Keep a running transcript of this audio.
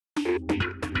A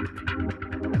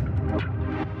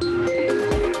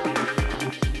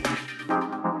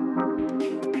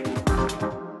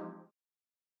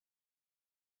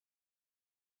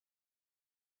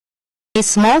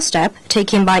small step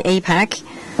taken by APEC,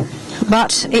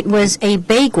 but it was a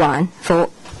big one for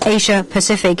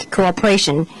Asia-Pacific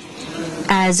cooperation,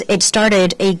 as it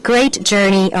started a great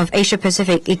journey of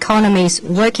Asia-Pacific economies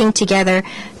working together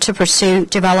to pursue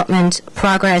development,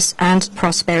 progress, and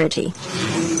prosperity.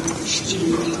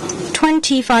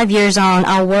 25 years on,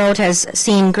 our world has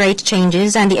seen great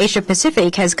changes, and the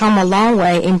Asia-Pacific has come a long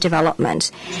way in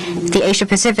development. The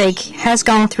Asia-Pacific has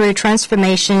gone through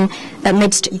transformation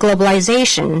amidst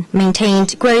globalization,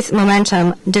 maintained growth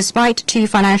momentum despite two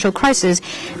financial crises,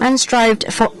 and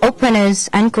strived for openness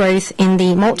and growth in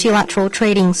the multilateral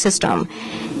trading system.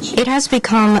 It has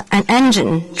become an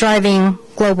engine driving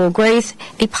global growth,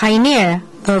 a pioneer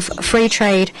of free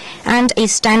trade, and a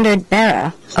standard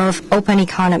bearer of open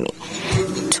economy.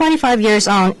 25 years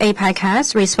on, APEC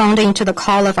has, responding to the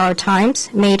call of our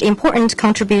times, made important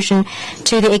contribution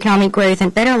to the economic growth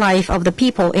and better life of the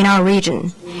people in our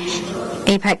region.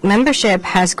 APEC membership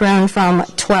has grown from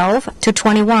 12 to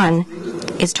 21.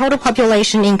 Its total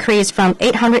population increased from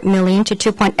 800 million to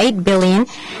 2.8 billion,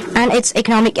 and its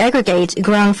economic aggregate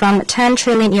grown from $10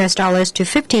 trillion to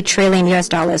 $50 trillion.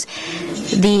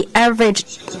 The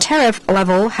average tariff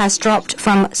level has dropped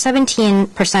from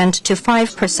 17% to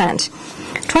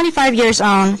 5%. 25 years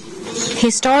on,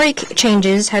 historic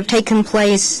changes have taken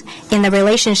place in the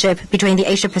relationship between the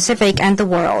Asia-Pacific and the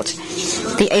world.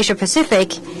 The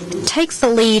Asia-Pacific takes the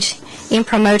lead in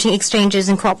promoting exchanges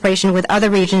and cooperation with other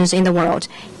regions in the world.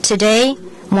 Today,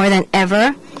 more than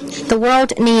ever, the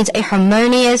world needs a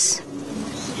harmonious,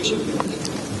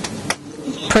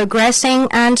 progressing,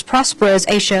 and prosperous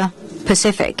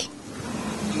Asia-Pacific.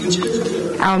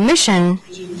 Our mission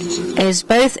is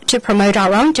both to promote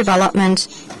our own development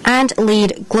and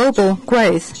lead global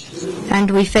growth,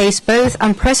 and we face both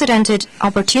unprecedented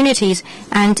opportunities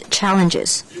and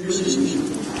challenges.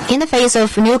 In the face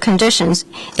of new conditions,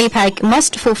 APEC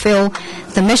must fulfill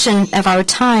the mission of our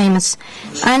times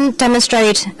and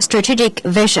demonstrate strategic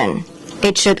vision.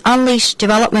 It should unleash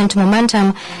development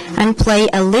momentum and play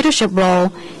a leadership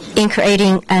role in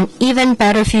creating an even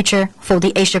better future for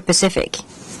the Asia-Pacific.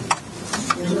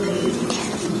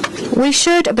 We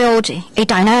should build a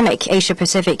dynamic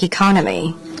Asia-Pacific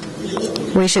economy.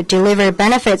 We should deliver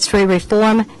benefits through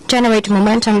reform, generate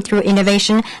momentum through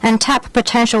innovation, and tap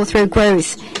potential through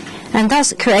growth, and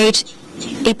thus create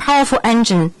a powerful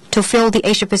engine to fuel the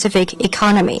Asia-Pacific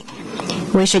economy.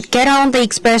 We should get on the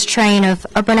express train of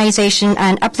urbanization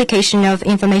and application of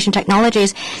information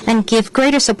technologies and give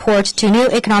greater support to new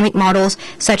economic models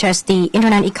such as the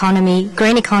internet economy,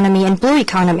 green economy, and blue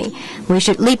economy. We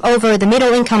should leap over the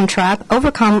middle income trap,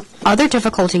 overcome other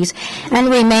difficulties, and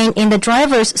remain in the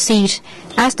driver's seat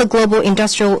as the global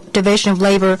industrial division of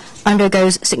labor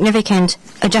undergoes significant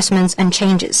adjustments and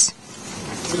changes.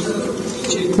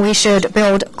 We should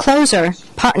build closer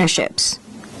partnerships.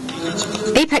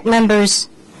 APEC members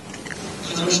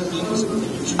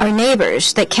are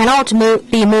neighbors that cannot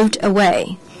be moved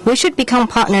away. We should become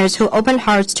partners who open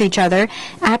hearts to each other,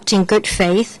 act in good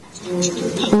faith,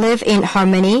 live in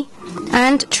harmony,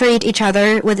 and treat each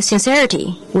other with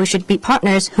sincerity. We should be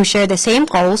partners who share the same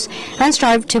goals and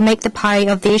strive to make the pie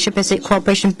of the Asia-Pacific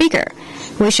cooperation bigger.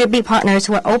 We should be partners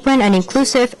who are open and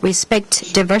inclusive,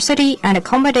 respect diversity, and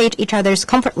accommodate each other's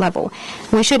comfort level.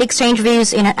 We should exchange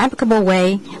views in an amicable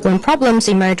way. When problems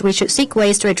emerge, we should seek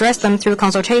ways to address them through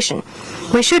consultation.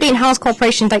 We should enhance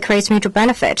cooperation that creates mutual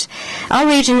benefit. Our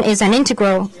region is an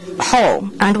integral whole,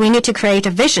 and we need to create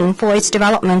a vision for its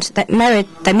development that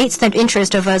meets the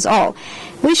interest of us all.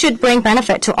 We should bring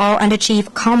benefit to all and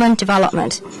achieve common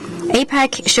development.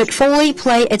 APEC should fully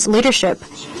play its leadership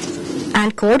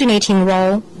and coordinating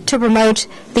role to promote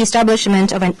the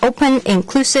establishment of an open,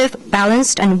 inclusive,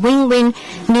 balanced, and win-win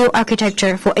new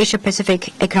architecture for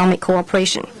Asia-Pacific economic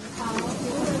cooperation.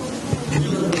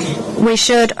 We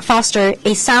should foster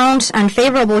a sound and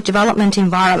favorable development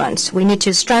environment. We need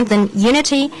to strengthen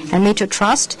unity and mutual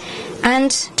trust,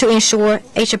 and to ensure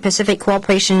Asia-Pacific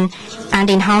cooperation and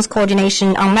enhance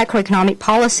coordination on macroeconomic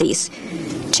policies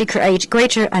to create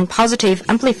greater and positive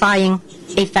amplifying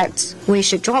effects. We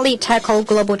should jointly tackle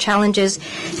global challenges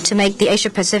to make the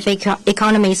Asia-Pacific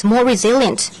economies more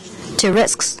resilient to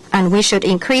risks, and we should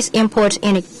increase input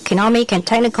in economic and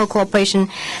technical cooperation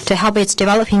to help its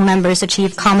developing members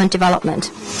achieve common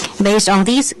development. Based on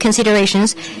these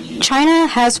considerations, China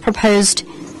has proposed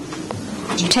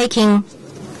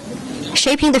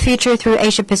shaping the future through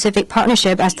Asia-Pacific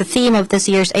partnership as the theme of this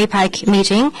year's APEC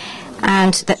meeting,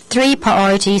 And the three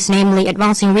priorities, namely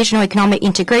advancing regional economic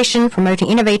integration, promoting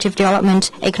innovative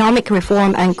development, economic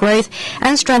reform and growth,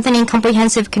 and strengthening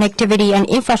comprehensive connectivity and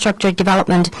infrastructure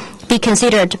development, be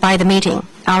considered by the meeting.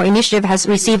 Our initiative has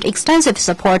received extensive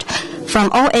support from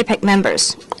all APEC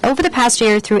members. Over the past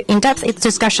year, through in-depth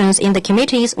discussions in the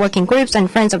committees, working groups, and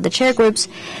friends of the chair groups,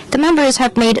 the members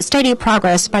have made steady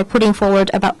progress by putting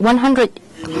forward about 100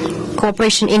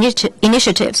 cooperation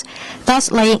initiatives,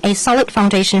 thus laying a solid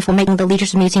foundation for making the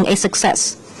leaders' meeting a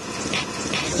success.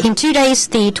 In 2 days,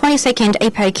 the 22nd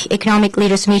APEC Economic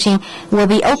Leaders Meeting will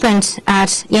be opened at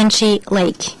Yanqi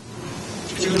Lake.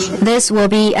 This will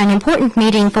be an important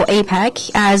meeting for APEC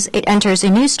as it enters a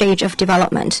new stage of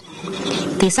development.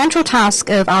 The central task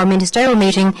of our ministerial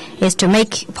meeting is to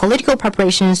make political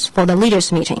preparations for the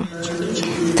leaders' meeting.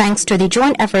 Thanks to the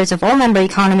joint efforts of all member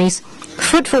economies,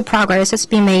 fruitful progress has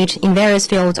been made in various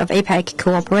fields of APEC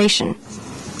cooperation.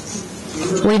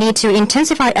 We need to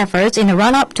intensify efforts in the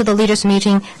run-up to the leaders'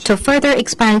 meeting to further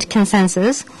expand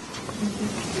consensus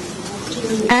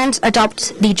and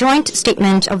adopt the joint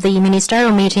statement of the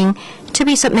ministerial meeting to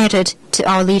be submitted to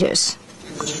our leaders.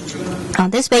 On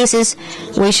this basis,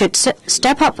 we should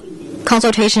step up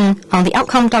consultation on the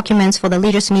outcome documents for the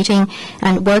leaders' meeting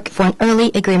and work for an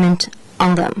early agreement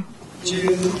on them.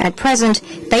 At present,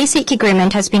 basic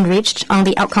agreement has been reached on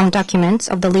the outcome documents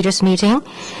of the leaders' meeting.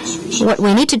 What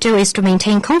we need to do is to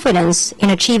maintain confidence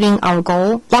in achieving our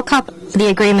goal, lock up the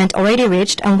agreement already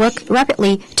reached, and work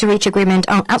rapidly to reach agreement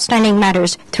on outstanding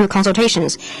matters through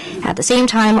consultations. At the same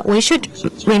time, we should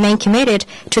remain committed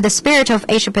to the spirit of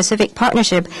Asia-Pacific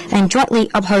partnership and jointly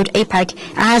uphold APEC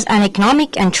as an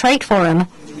economic and trade forum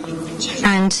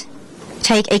and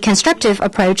take a constructive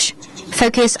approach,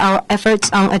 focus our efforts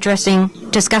on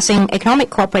discussing economic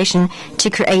cooperation to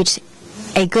create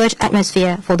a good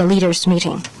atmosphere for the leaders'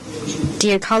 meeting.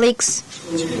 Dear colleagues,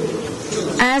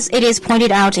 as it is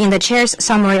pointed out in the chair's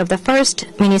summary of the first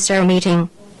ministerial meeting,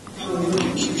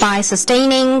 by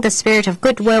sustaining the spirit of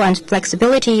goodwill and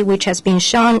flexibility which has been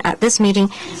shown at this meeting,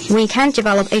 we can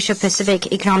develop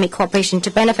Asia-Pacific economic cooperation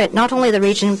to benefit not only the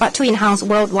region but to enhance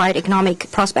worldwide economic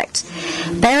prospects.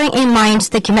 Bearing in mind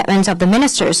the commitments of the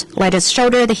ministers, let us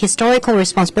shoulder the historical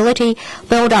responsibility,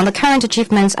 build on the current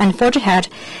achievements, and forge ahead.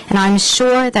 And I'm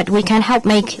sure that we can help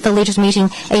make the leaders' meeting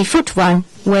a fruitful one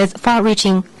with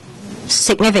far-reaching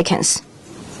significance.